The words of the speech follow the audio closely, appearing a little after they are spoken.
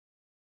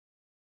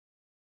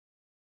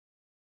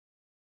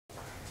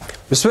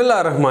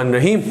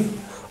Bismillahirrahmanirrahim.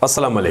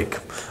 Assalamu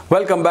alaikum.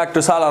 Welcome back to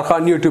Salaar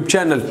YouTube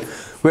channel,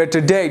 where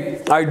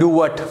today I do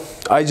what?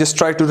 I just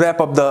try to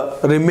wrap up the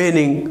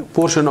remaining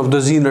portion of the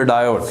Zener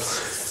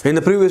diode. In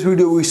the previous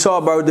video we saw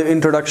about the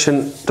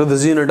introduction to the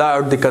Zener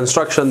diode, the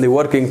construction, the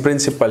working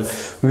principle,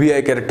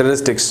 VI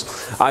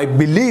characteristics. I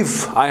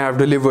believe I have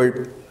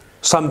delivered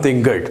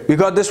something good,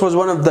 because this was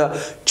one of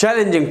the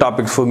challenging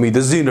topics for me,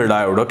 the Zener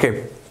diode.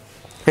 Okay,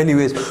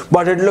 anyways,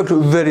 but it looked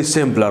very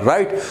simpler,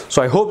 right?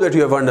 So I hope that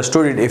you have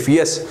understood it. If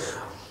yes,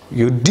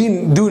 you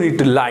do need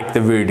to like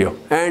the video,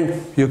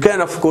 and you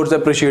can of course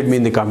appreciate me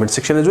in the comment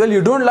section as well.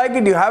 You don't like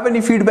it, you have any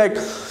feedback,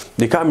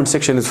 the comment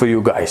section is for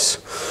you guys.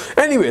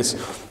 Anyways,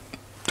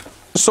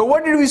 so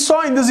what did we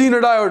saw in the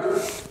Zener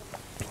diode?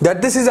 That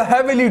this is a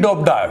heavily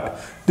doped diode.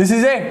 This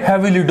is a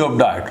heavily doped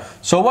diode.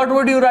 So what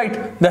would you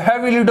write? The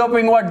heavily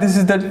doping what? This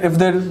is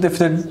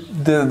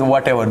the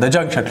whatever, the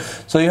junction.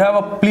 So you have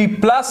a P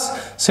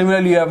plus,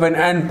 similarly you have an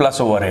N plus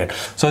over here.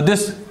 So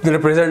this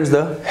represents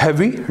the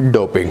heavy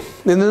doping.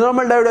 In the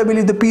normal diode, I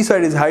believe the P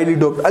side is highly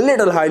doped, a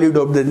little highly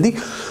doped than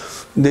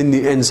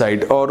the N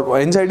side, or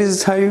N side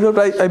is highly doped.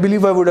 I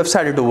believe I would have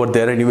said it over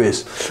there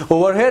anyways.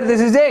 Over here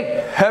this is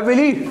a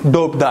heavily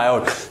doped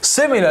diode.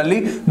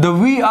 Similarly, the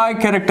VI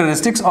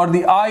characteristics or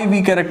the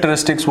IV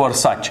characteristics were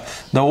such: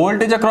 the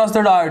voltage across the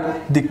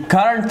diode, the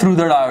current through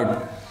the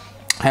diode,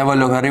 have a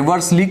look, a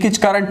reverse leakage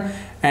current,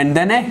 and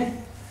then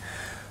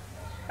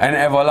an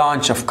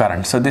avalanche of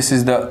current. So this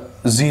is the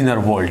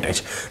Zener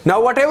voltage.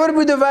 Now whatever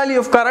be the value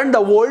of current,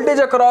 the voltage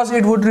across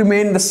it would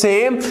remain the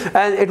same,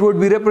 and it would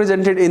be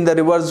represented in the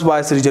reverse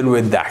bias region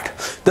with that.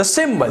 The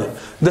symbol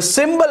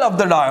of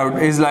the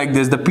diode is like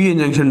this. The p-n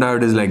junction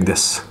diode is like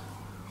this.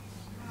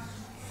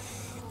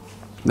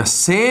 The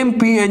same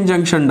p-n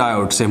junction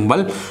diode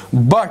symbol,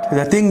 but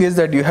the thing is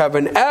that you have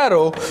an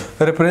arrow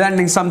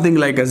representing something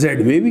like a Z,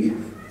 maybe.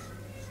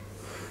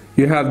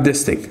 You have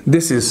this thing.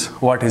 This is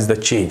what is the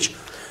change.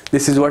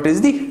 This is what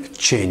is the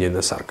change in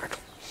the circuit.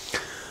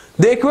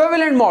 The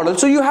equivalent model.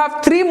 So you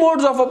have three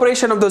modes of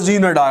operation of the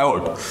Zener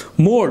diode.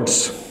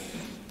 Modes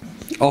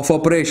of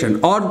operation,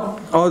 or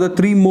the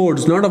three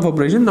modes, not of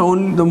operation.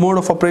 The mode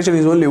of operation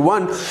is only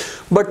one,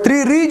 but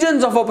three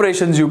regions of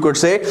operations, you could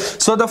say.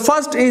 So the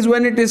first is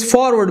when it is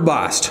forward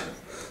biased.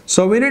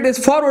 So when it is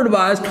forward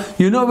biased,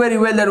 you know very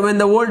well that when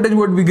the voltage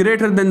would be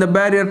greater than the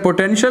barrier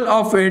potential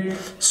of it,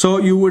 so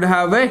you would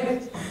have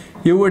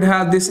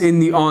this in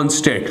the on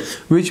state,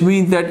 which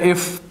means that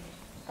if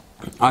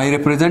I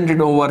represent it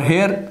over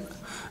here,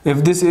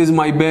 if this is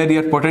my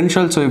barrier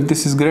potential, so if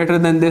this is greater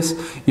than this,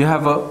 you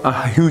have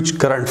a huge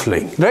current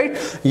flowing, right?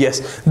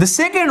 Yes. The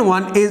second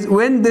one is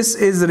when this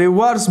is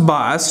reverse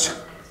biased,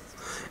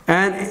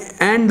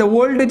 and the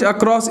voltage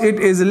across it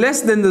is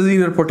less than the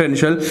Zener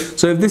potential.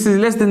 So if this is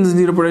less than the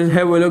Zener potential,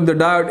 have a look, the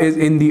diode is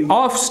in the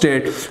off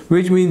state,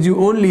 which means you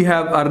only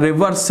have a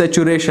reverse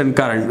saturation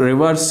current,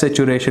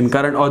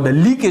 or the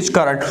leakage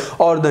current,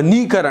 or the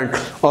knee current,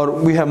 or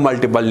we have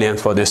multiple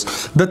names for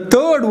this. The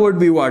third would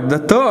be what? The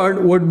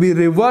third would be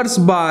reverse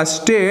bias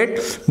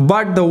state,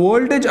 but the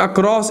voltage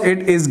across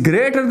it is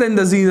greater than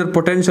the Zener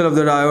potential of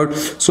the diode.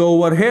 So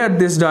over here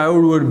this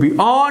diode would be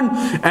on,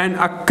 and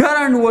a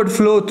current would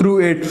flow through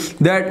it,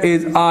 that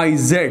is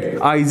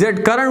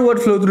IZ current would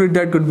flow through it,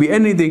 that could be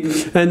anything,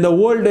 and the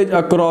voltage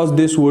across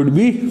this would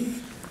be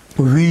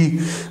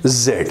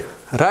VZ,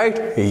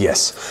 right?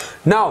 Yes.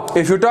 Now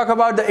if you talk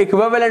about the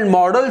equivalent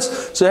models,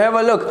 so have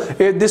a look.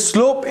 If the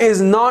slope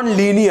is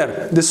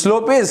non-linear, the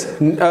slope is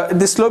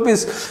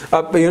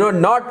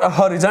not a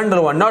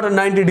horizontal one, not a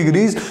 90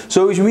 degrees,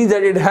 so which means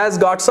that it has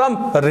got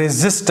some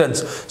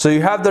resistance. So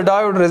you have the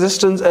diode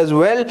resistance as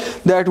well,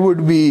 that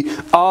would be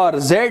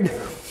RZ,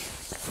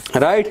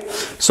 right?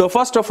 So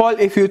first of all,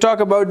 if you talk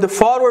about the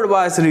forward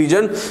bias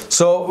region,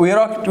 so we are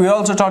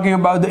also talking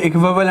about the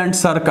equivalent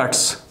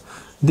circuits.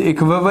 The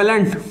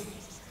equivalent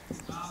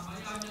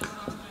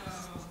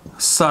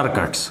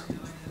circuits.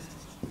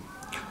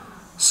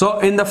 So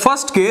in the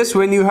first case,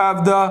 when you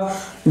have the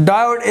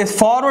diode is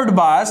forward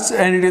biased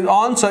and it is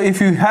on, so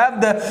if you have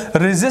the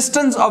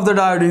resistance of the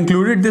diode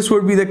included, this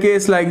would be the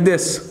case like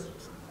this,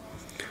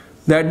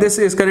 that this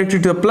is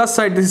connected to the plus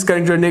side, this is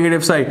connected to the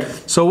negative side.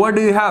 So what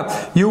do you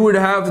have? You would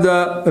have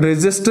the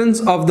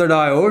resistance of the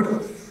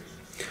diode,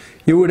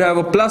 you would have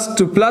a plus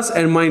to plus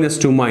and minus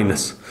to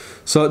minus.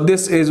 So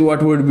this is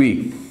what would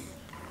be,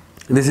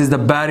 this is the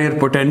barrier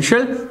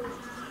potential,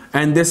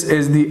 and this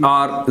is the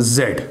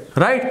RZ,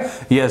 right?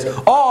 Yes.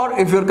 Or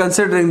if you're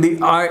considering the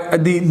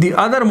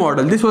other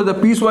model, this was the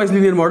piecewise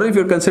linear model. If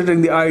you're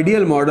considering the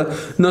ideal model,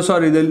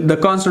 the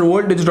constant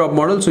voltage drop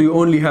model, so you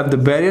only have the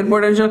barrier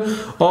potential.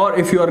 Or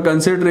if you are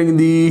considering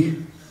the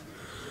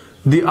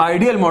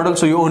ideal model,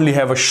 so you only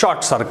have a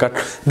short circuit.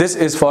 This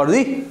is for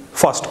the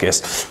first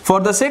case.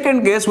 For the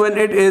second case, when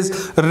it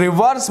is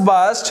reverse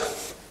biased,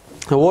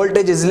 the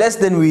voltage is less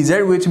than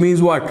VZ, which means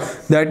what?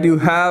 That you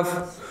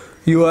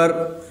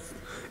are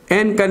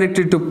N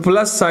connected to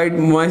plus side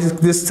minus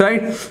this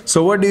side.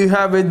 So what do you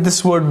have it?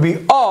 This would be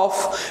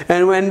off,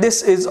 and when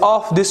this is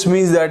off, this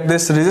means that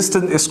this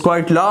resistance is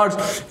quite large.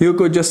 You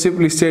could just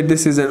simply say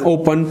this is an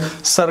open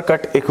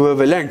circuit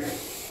equivalent.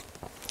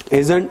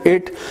 Isn't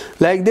it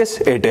like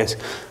this? It is.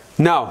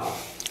 Now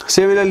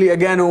similarly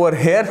again over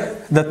here,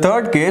 the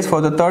third case,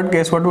 for the third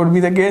case, what would be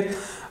the case?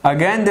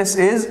 Again this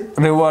is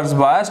reverse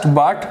biased,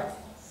 but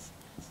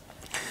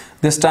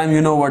this time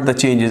you know what the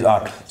changes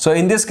are. So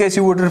in this case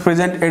you would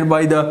represent it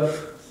by the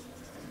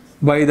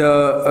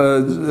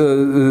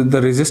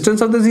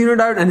resistance of the Zener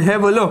diode, and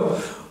have a look,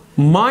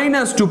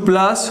 minus to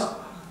plus.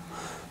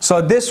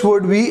 So this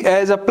would be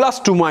as a plus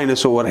to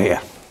minus over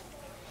here,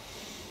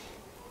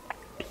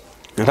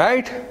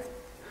 right?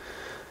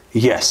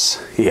 Yes,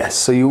 yes.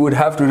 So you would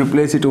have to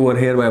replace it over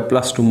here by a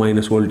plus to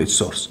minus voltage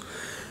source.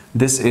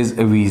 This is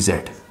a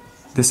VZ.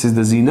 This is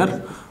the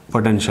Zener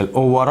potential.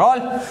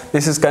 Overall,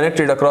 this is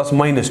connected across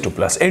minus to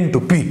plus, N to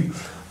P,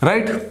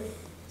 right?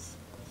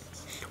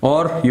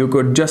 Or you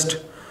could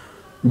just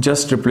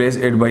replace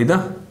it by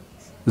the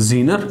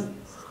Zener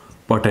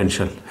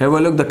potential. Have a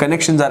look, the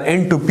connections are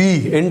N to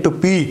P, N to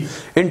P,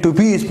 N to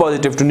P is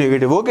positive to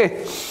negative,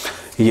 okay?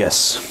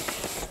 Yes,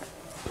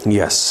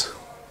 yes.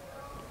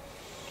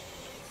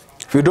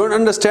 If you don't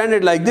understand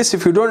it like this,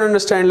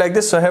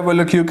 so have a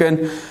look, you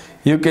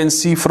can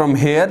see from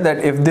here that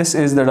if this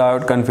is the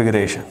diode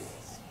configuration,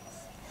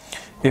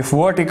 if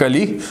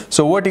vertically,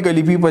 so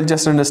vertically people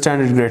just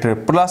understand it greater,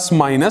 plus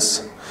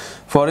minus,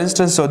 for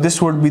instance, so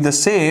this would be the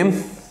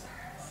same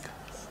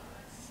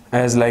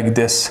as like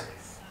this,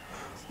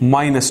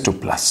 minus to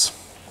plus,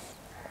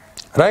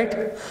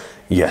 right?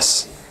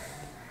 Yes.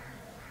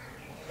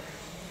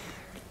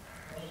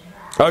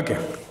 Okay,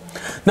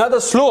 now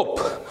the slope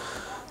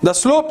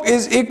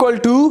is equal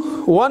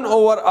to 1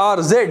 over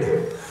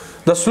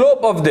RZ. The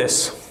slope of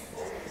this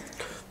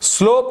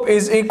slope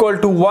is equal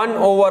to 1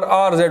 over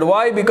RZ.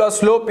 Why? Because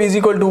slope is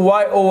equal to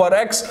y over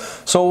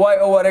x. So y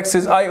over x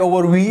is I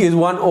over v is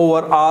 1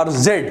 over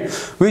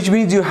RZ, which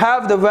means you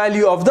have the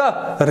value of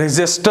the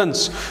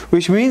resistance,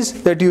 which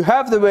means that you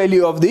have the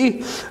value of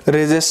the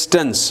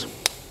resistance.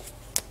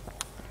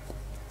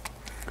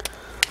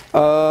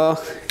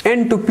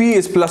 N to P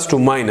is plus to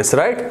minus,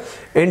 right?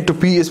 N to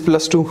P is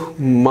plus to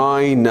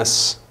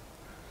minus.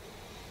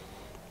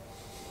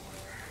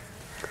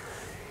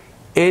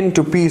 N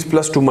to P is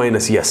plus to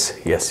minus. Yes,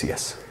 yes,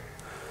 yes.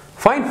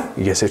 Fine?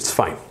 Yes, it's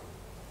fine.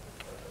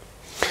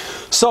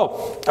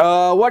 So,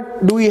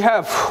 what do we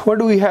have? What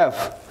do we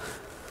have?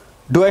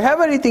 Do I have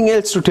anything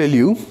else to tell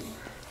you?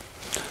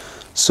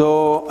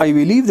 So, I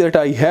believe that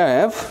I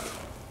have.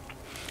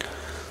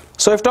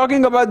 So if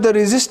talking about the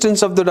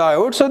resistance of the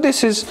diode, so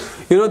this is,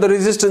 the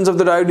resistance of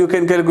the diode, you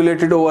can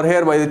calculate it over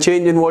here by the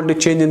change in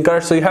voltage, change in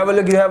current. So you have a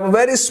look, you have a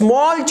very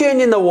small change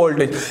in the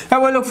voltage.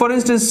 Have a look, for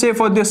instance, say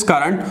for this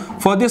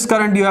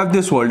current you have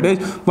this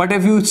voltage, but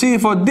if you see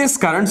for this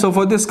current, so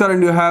for this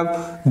current you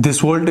have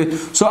this voltage.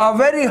 So a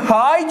very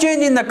high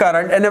change in the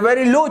current and a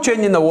very low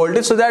change in the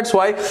voltage. So that's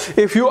why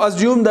if you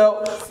assume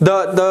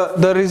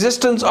the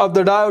resistance of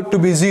the diode to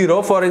be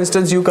 0, for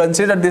instance, you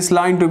consider this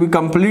line to be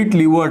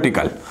completely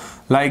vertical,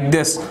 like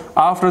this,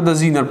 after the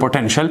Zener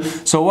potential.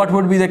 So what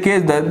would be the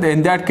case? That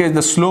in that case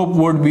the slope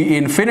would be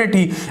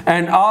infinity,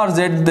 and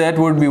RZ, that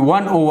would be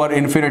 1 over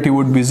infinity,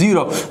 would be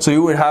 0. So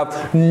you would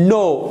have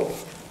no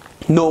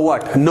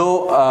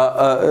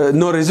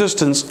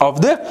resistance of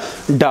the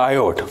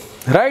diode,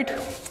 right?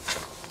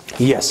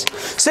 Yes.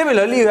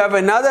 Similarly, you have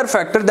another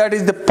factor, that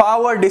is the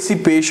power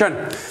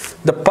dissipation.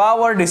 The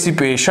power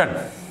dissipation.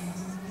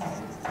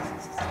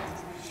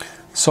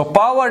 So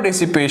power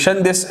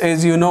dissipation, this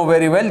is,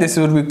 very well, this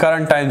will be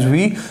current times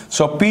V.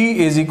 So P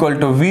is equal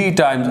to V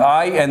times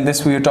I, and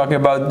this we are talking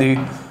about the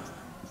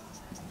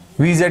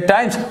Vz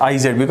times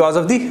Iz because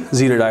of the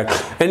Zener diode.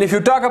 And if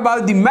you talk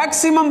about the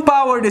maximum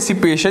power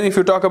dissipation,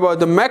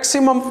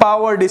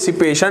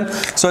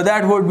 so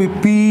that would be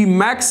P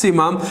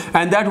maximum,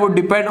 and that would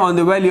depend on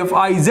the value of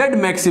Iz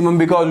maximum,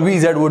 because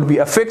Vz would be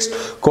a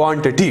fixed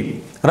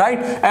quantity, right?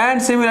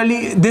 And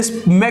similarly,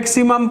 this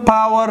maximum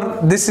power,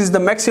 this is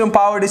the maximum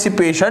power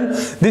dissipation,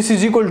 this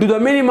is equal to the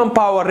minimum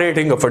power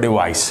rating of a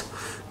device.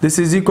 This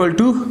is equal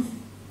to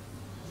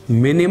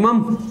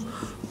minimum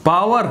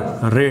power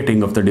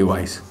rating of the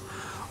device.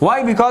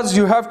 Why? Because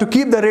you have to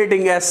keep the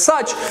rating as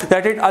such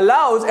that it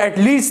allows at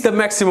least the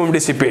maximum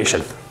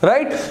dissipation,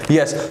 right?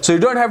 Yes, so you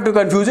don't have to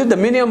confuse it. The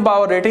minimum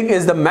power rating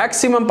is the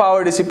maximum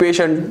power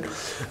dissipation,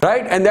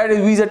 right? And that is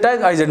Vz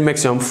times Iz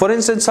maximum. For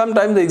instance,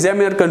 sometimes the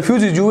examiner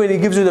confuses you and he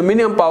gives you the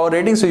minimum power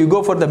rating, so you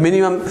go for the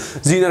minimum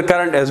Zener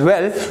current as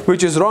well,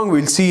 which is wrong.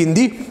 We'll see in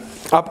the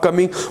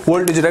upcoming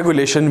voltage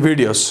regulation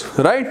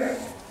videos, right?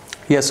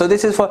 Yes, so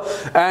this is for,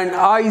 and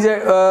Iz,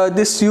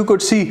 this you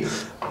could see,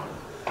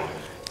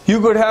 you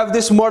could have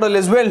this model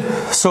as well,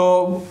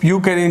 so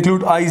you can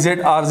include Iz,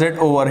 Rz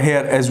over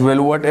here as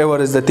well,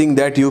 whatever is the thing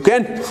that you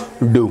can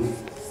do.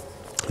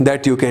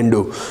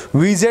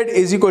 Vz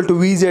is equal to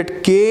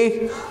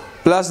Vzk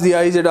plus the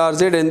Iz,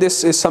 Rz, and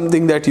this is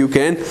something that you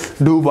can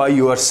do by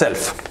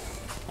yourself.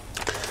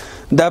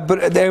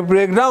 the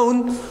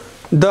breakdown,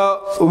 the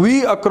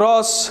V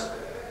across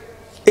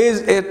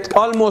is it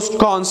almost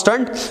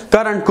constant.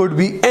 Current could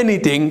be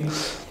anything,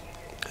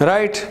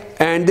 right?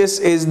 And this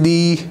is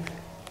the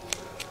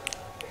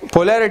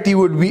polarity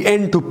would be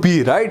N to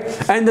P, right?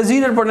 And the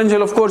Zener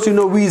potential, of course, you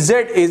know,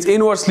 Vz is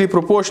inversely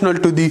proportional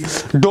to the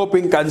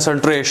doping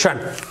concentration.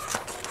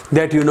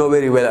 That you know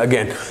very well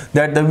again,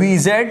 that the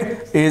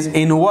Vz is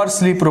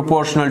inversely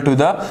proportional to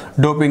the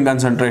doping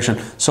concentration.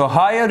 So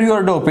higher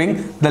your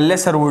doping, the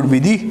lesser would be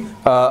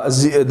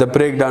the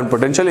breakdown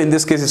potential. In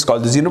this case, it's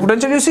called the Zener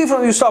potential.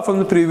 You saw from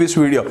the previous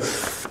video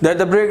that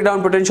the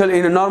breakdown potential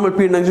in a normal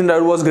p-n junction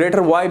diode was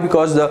greater. Why?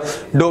 Because the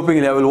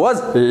doping level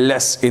was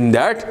less in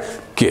that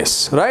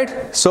case,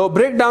 right? So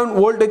breakdown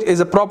voltage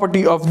is a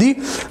property of the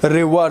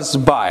reverse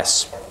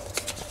bias.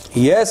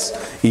 Yes.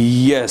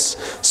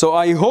 So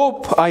I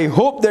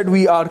hope that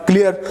we are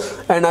clear,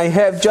 and I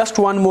have just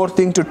one more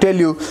thing to tell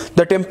you: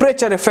 the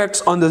temperature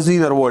effects on the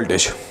Zener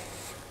voltage.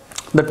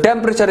 The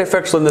temperature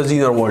effects on the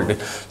Zener voltage.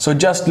 So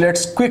just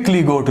let's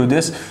quickly go to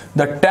this.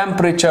 The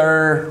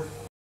temperature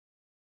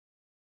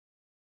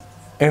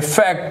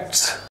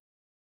effects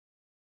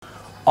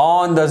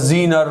on the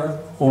Zener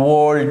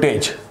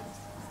voltage.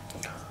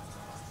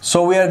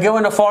 So we are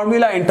given a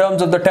formula in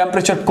terms of the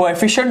temperature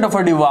coefficient of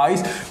a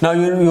device. Now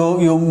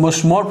you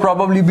must more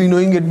probably be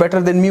knowing it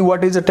better than me.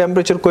 What is the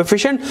temperature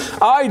coefficient?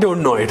 I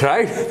don't know it,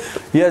 right?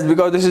 Yes,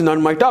 because this is not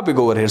my topic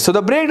over here. So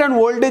the breakdown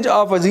voltage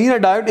of a Zener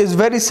diode is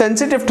very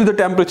sensitive to the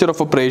temperature of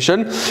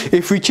operation.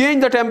 If we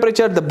change the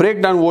temperature, the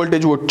breakdown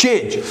voltage would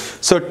change.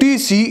 So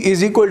Tc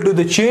is equal to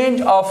the change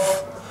of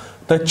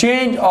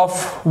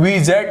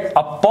Vz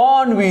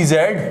upon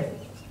Vz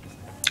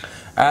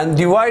and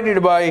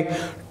divided by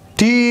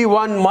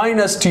T1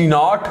 minus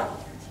T0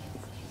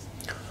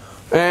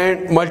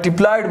 and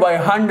multiplied by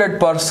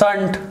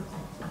 100%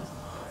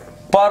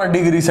 per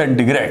degree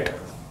centigrade.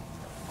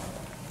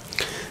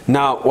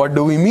 Now what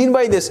do we mean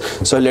by this?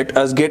 So let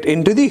us get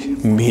into the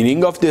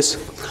meaning of this.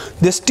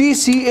 This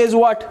Tc is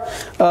what?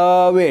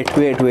 Wait.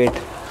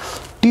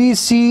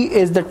 Tc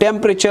is the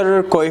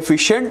temperature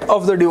coefficient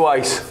of the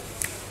device.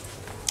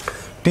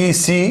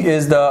 Tc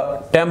is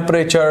the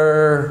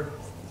temperature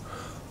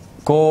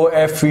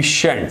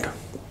coefficient.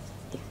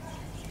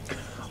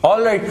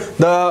 Alright,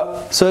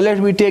 so let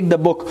me take the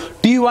book.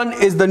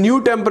 T1 is the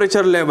new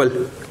temperature level.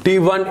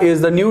 T1 is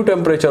the new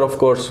temperature, of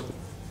course.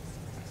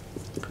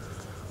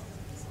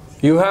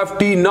 You have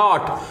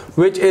T0,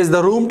 which is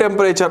the room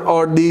temperature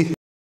or the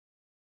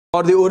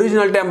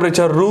original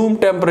temperature, room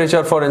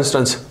temperature, for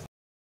instance,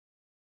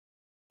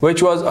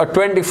 which was a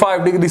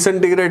 25 degree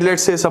centigrade.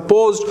 Let's say,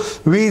 supposed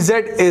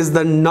Vz is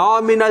the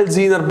nominal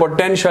Zener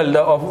potential.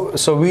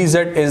 So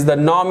Vz is the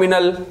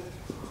nominal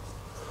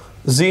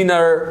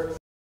Zener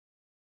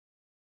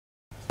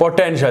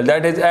potential,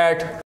 that is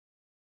at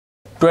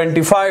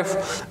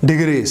 25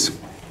 degrees.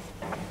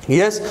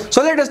 Yes,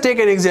 so let us take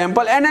an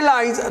example.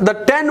 Analyze the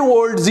 10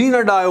 volt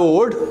Zener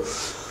diode.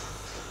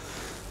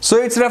 So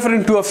it's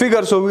referring to a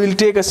figure, so we will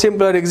take a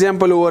simpler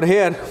example over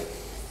here.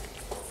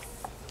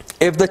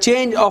 If the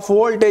change of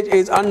voltage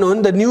is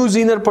unknown, the new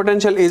Zener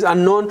potential is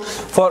unknown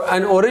for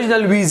an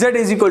original Vz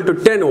is equal to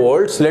 10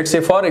 volts. Let's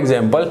say, for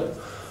example,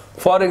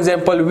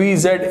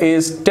 Vz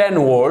is 10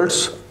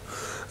 volts.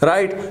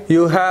 Right,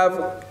 you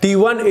have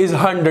T1 is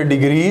 100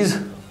 degrees.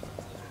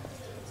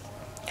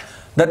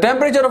 The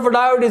temperature of a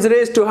diode is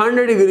raised to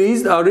 100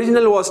 degrees. The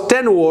original was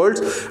 10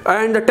 volts,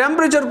 and the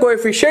temperature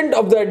coefficient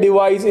of that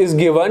device is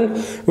given,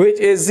 which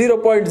is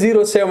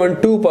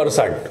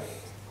 0.072%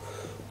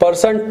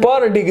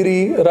 per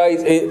degree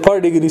rise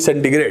per degree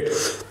centigrade.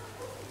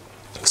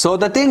 So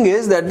the thing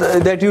is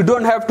that you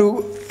don't have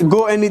to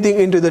go anything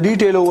into the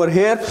detail over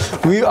here.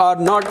 We are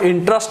not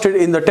interested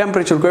in the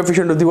temperature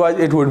coefficient of the device,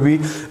 it would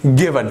be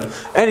given.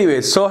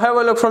 Anyway, so have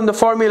a look from the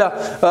formula.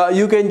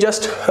 You can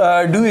just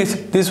do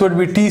it. This would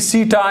be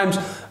Tc times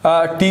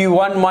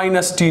T1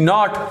 minus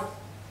T0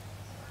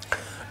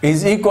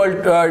 is equal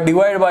to,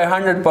 divided by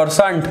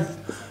 100%,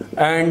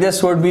 and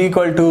this would be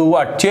equal to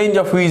what? Change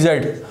of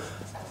Vz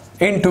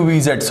into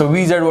Vz. So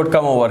Vz would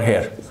come over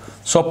here.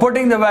 So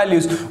putting the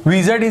values,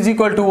 Vz is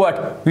equal to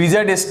what?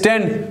 Vz is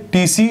 10,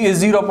 Tc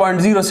is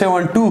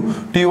 0.072,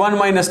 T1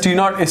 minus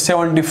T0 is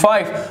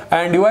 75,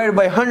 and divided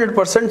by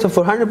 100%. So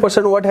for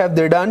 100%, what have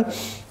they done?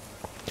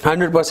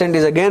 100%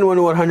 is again 1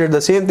 over 100,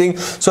 the same thing.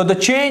 So the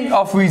change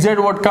of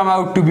Vz would come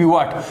out to be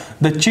what?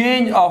 The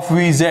change of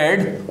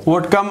Vz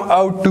would come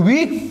out to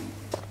be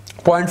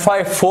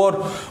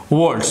 0.54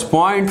 volts.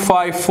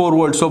 0.54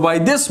 volts. So by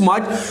this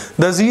much,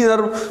 the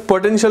Zener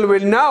potential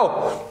will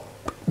now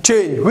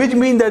change, which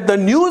means that the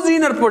new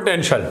Zener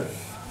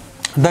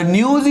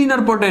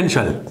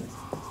potential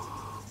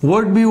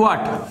would be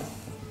what?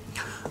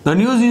 The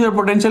new Zener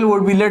potential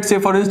would be, let's say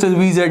for instance,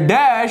 Vz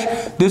dash.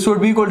 This would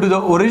be equal to the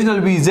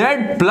original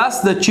Vz plus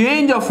the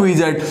change of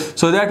Vz.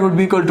 So that would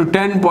be equal to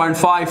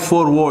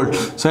 10.54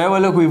 volts. So have a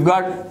look, we've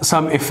got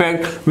some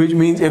effect, which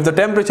means if the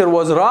temperature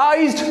was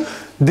raised,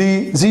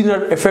 the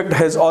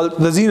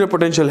Zener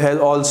potential has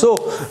also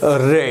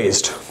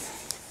raised.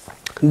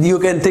 You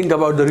can think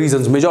about the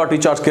reasons, majority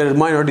charge carriers,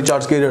 minority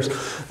charge carriers.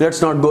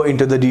 Let's not go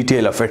into the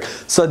detail of it.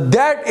 So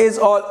that is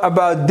all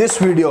about this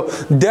video.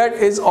 That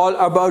is all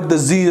about the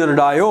Zener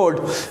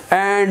diode,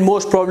 and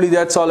most probably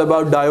that's all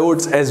about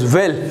diodes as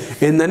well.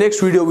 In the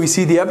next video we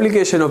see the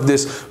application of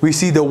this, we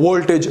see the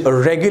voltage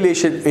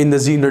regulation in the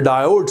Zener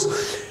diodes,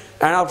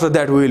 and after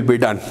that we will be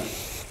done.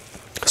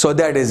 So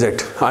that is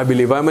it. I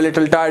believe I'm a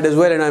little tired as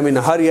well, and I'm in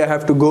a hurry. I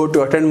have to go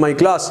to attend my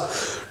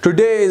class.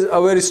 Today is a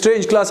very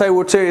strange class, I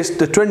would say. It's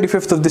the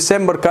 25th of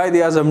December,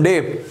 Qaid-e-Azam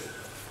Day,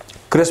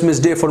 Christmas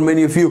Day for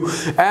many of you,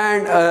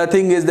 and the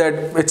thing is that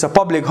it's a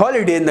public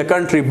holiday in the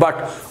country,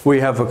 but we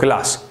have a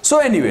class. So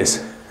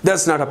anyways,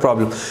 that's not a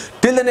problem.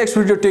 Till the next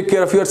video, take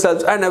care of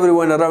yourselves and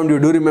everyone around you.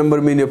 Do remember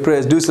me in your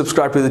prayers. Do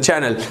subscribe to the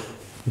channel.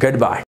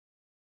 Goodbye.